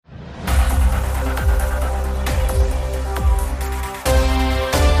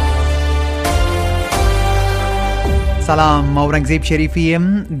سلام، اورنګزیب شریفی یم.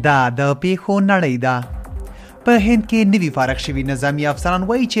 دا د پیښو نړۍ ده. په هند کې نوي فارغ شوي نظامي افسران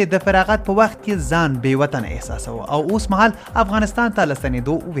وایي چې د فراغت په وخت کې ځان بې وطن احساسوه او اوس مهال افغانستان ته له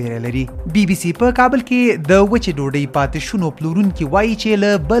ستنېدو ویره لري. بي بي سي په کابل کې د وچې ډوډۍ پاتې شونو پلورونکي وایي چې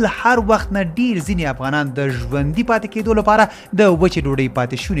له بل هر وخت نه ډیر ځینې افغانان د ژوندي پاتې کېدو لپاره د وچې ډوډۍ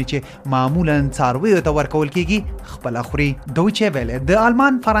پاتې شونې چې معمولا څارویو ته ورکول کېږي خپله خوري. دویچه ویله د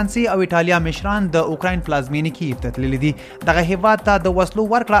آلمان، فرانسې او ایټالیا مشران د اوکراین پلازمینې کیف ته تللي دي. دغه هیواد ته د وسلو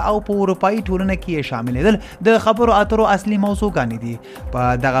ورکړه او په اروپایي ټولنه کې یې شاملېدل د خبرو اترو اصلي موضوعګانې دي.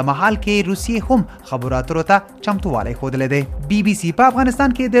 په دغه مهال کې روسیې هم خبرو اترو ته چمتووالی ښودلی دی. بي بي سي په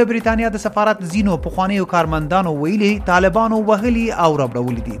افغانستان کې د بریتانیا د سفارت ځینو پخوانیو کارمندانو ویلي طالبانو وهلي او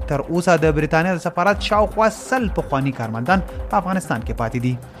ربړولي دي. تر اوسه د بریتانیا د سفارت شاوخوا 100 پخواني کارمندان په افغانستان کې پاتې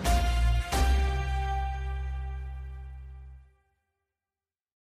دي.